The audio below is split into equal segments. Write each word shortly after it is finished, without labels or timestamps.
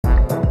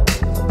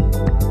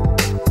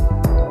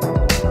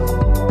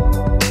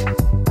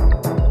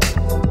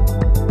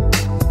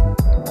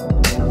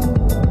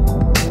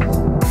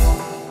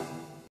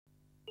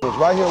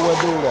right here where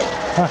dude at.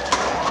 Huh.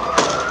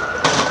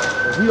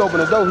 If he open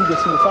the door, he can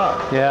see the fire.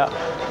 Yeah.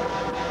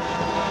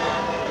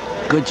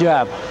 Good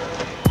job.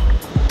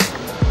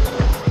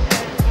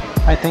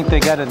 I think they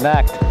got it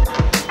knocked.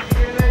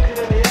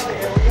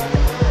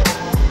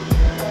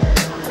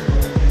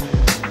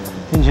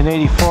 Engine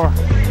 84,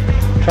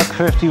 truck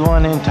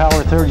 51 in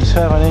tower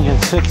 37,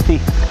 engine 60.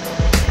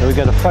 So we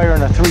got a fire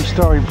in a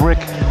 3-story brick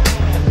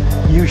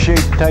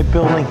U-shaped type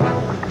building,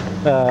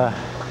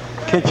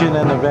 kitchen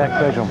and the back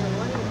bedroom.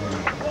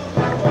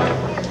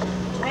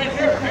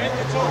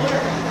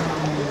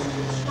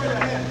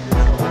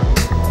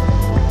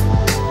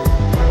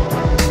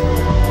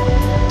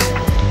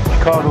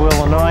 Chicago,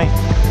 Illinois.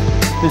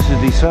 This is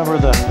December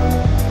the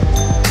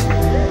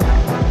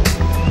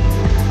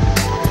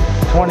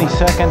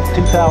 22nd,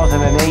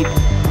 2008.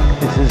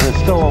 This is a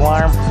still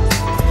alarm.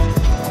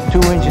 2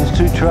 engines,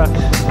 2 trucks,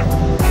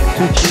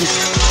 2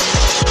 chiefs.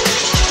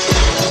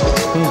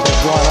 Things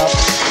have gone up.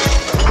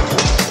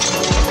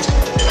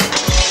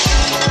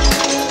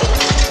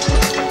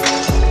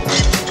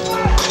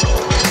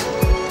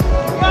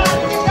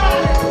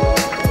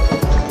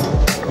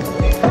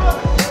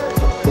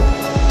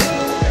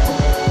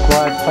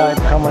 Quad 5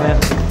 coming in.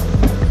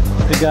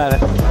 They got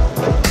it.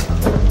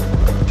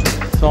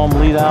 Saw them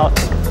lead out.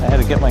 I had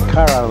to get my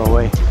car out of the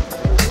way.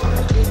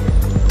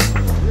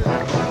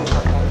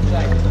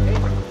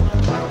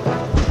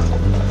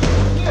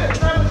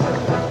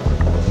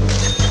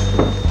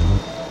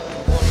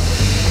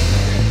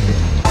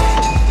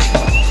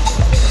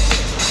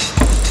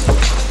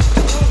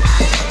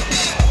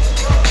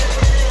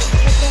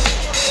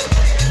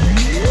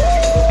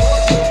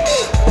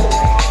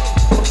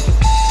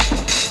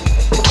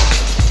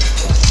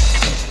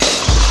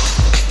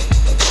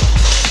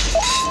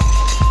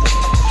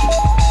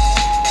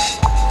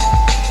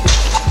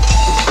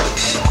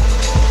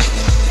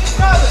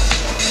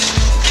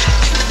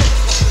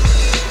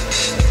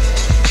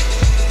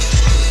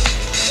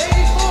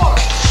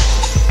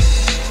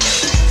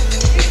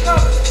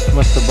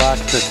 Must have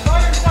boxed it.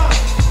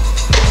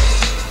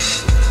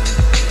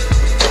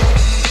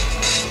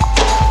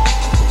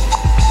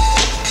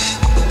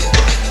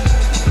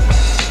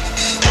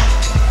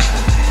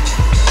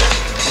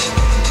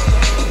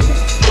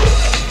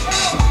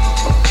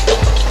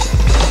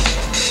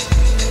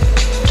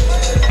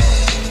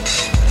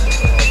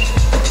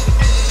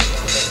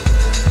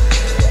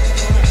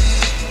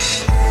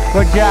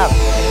 Good job.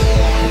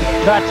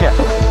 Gotcha.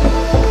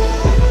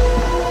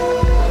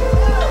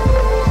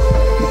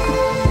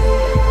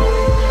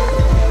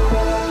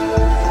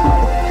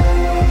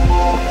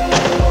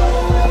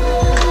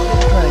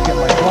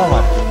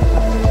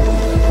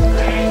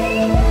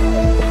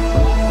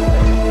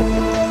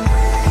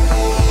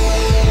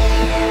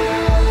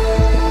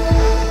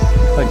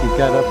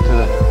 Got up to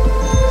the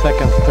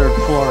 2nd, 3rd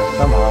floor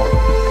somehow.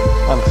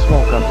 A lot of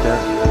smoke up there.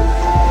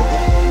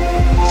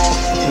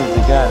 See if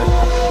they got it.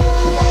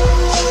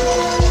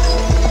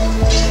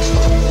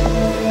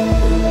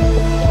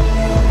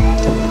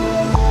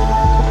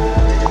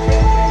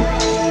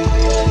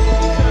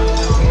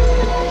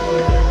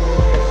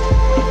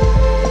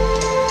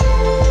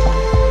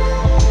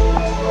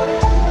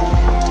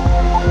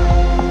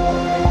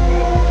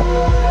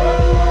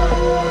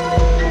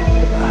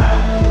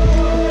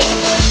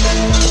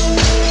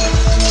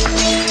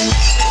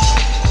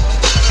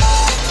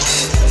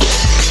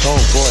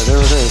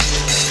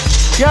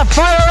 Got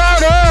fire out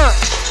here!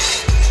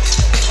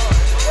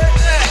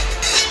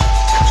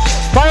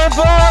 Fire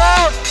blowing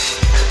out!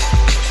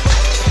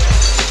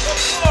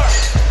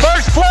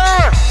 First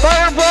floor!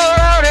 Fire blowing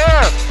out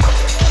here!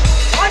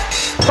 What?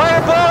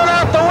 Fire blowing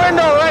out the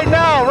window right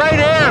now, right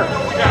here!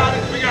 We got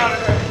it, we got it.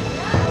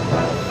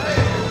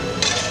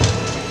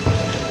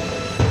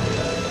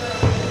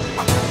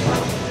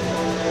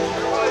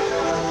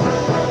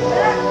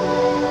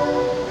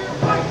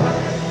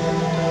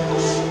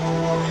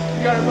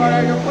 You got it right out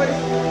of your place?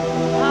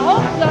 I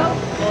hope so.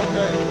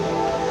 Okay.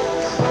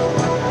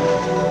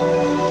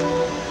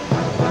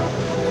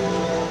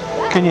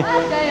 Can you?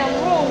 That damn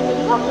room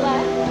would look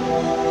like.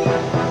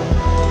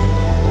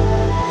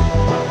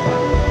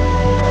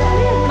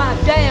 Here's my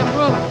damn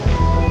room.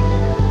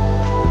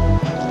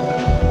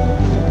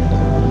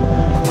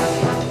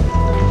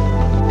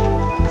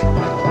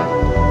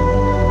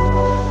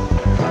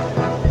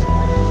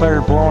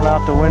 Fire blowing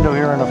out the window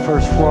here on the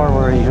 1st floor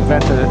where he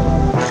vented it.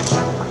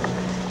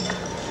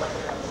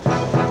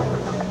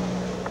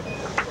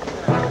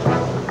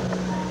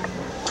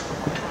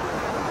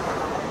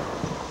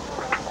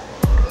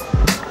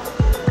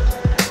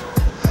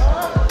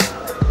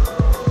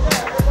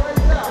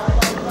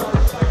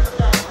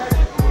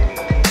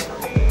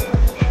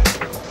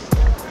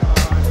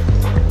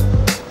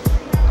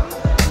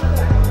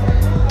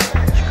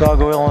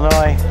 Chicago,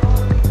 Illinois.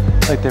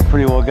 Looks like they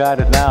pretty well got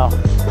it now.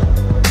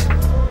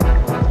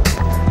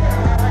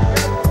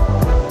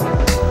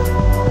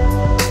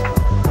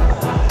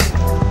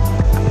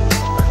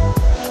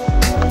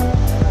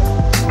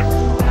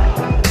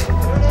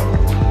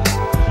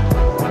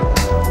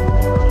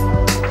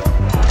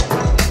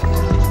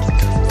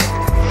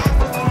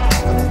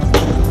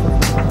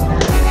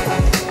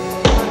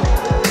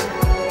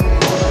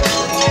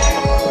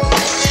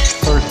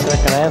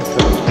 and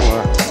third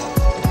floor.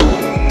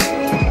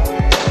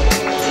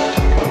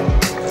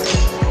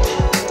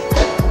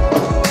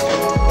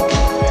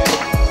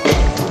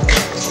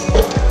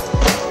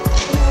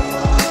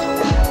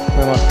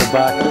 We must have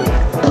backed it.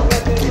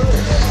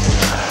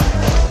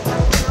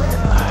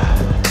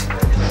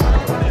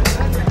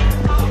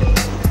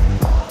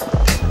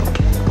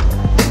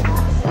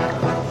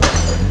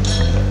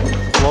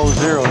 Below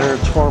zero here,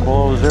 it's 4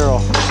 below zero. I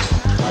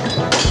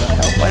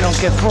hope I don't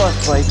get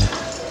frostbite.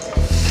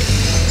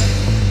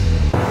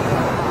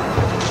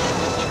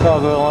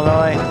 Chicago,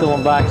 Illinois,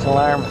 Dylan Box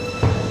alarm.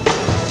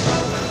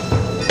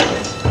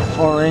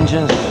 4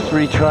 engines,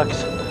 3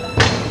 trucks,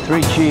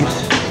 3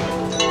 chiefs,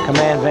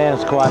 command van,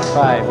 squad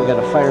 5. We got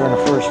a fire on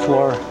the first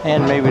floor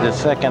and maybe the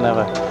second of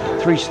a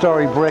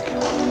 3-story brick,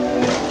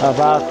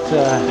 about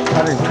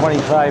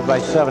 125 by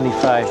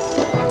 75,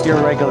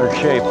 irregular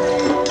shape.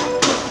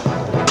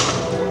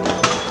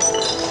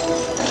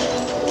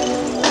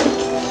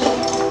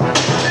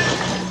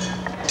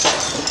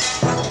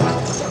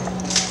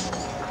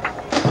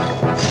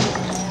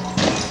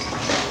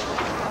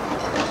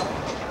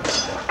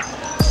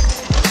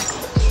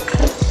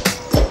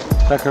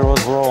 Sucker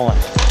was rolling.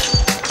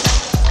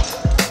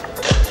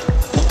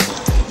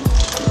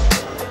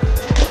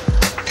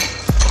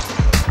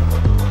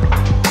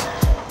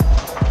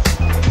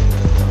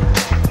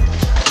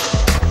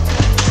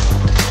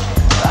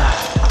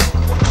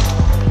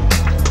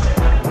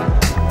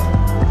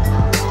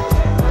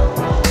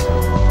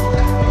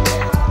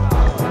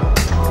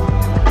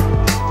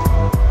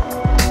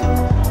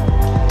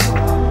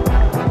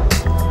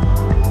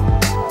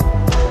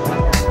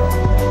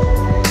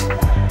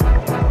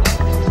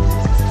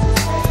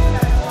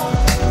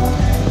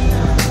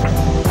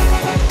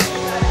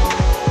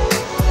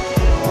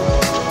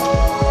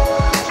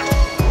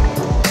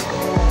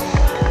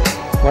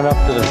 Went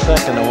up to the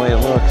second the way it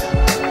looks.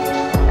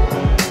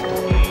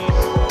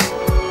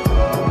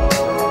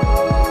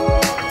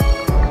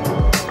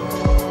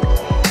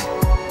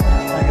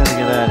 I gotta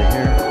get out of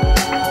here.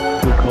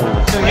 Too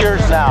cold. 2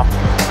 years now.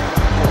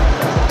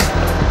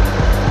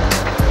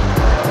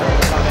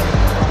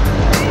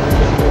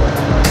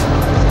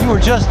 You were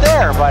just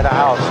there by the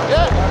house.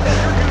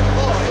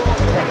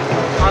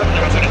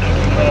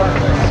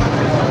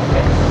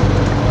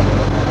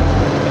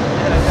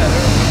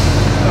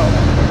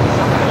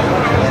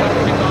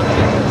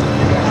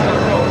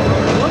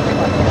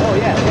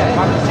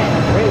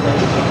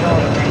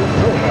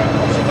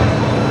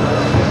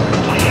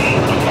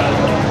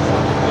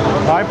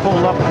 I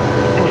pulled up,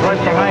 it was right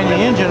behind the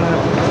engine, and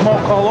the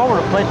smoke all over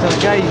the place, and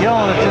the guy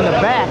yelling it's in the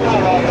back.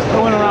 I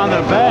went around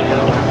to the back and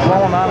it was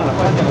blowing out of the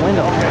fucking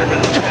window.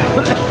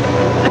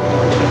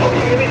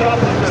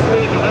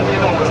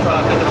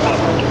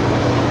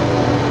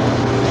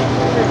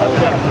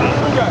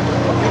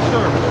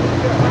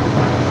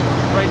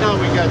 Right now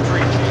we got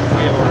 3 chiefs.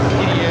 We have our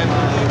PDN.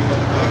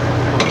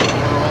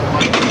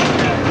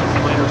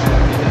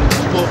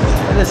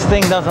 This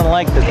thing doesn't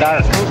like the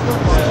dark.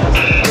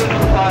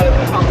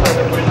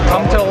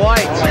 Come to the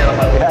light.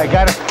 Yeah, I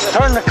gotta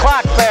turn the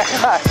clock back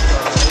on.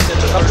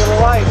 Come to the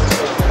light.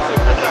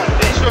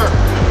 Yes, sir.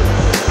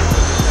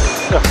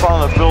 The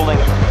front of the building.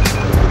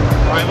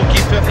 All right, we'll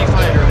keep 55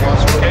 here,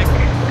 boss, okay?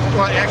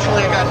 Well,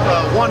 actually, I got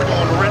 1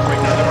 going to rent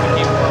right now. I'm going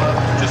to keep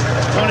just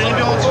 1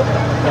 ambulance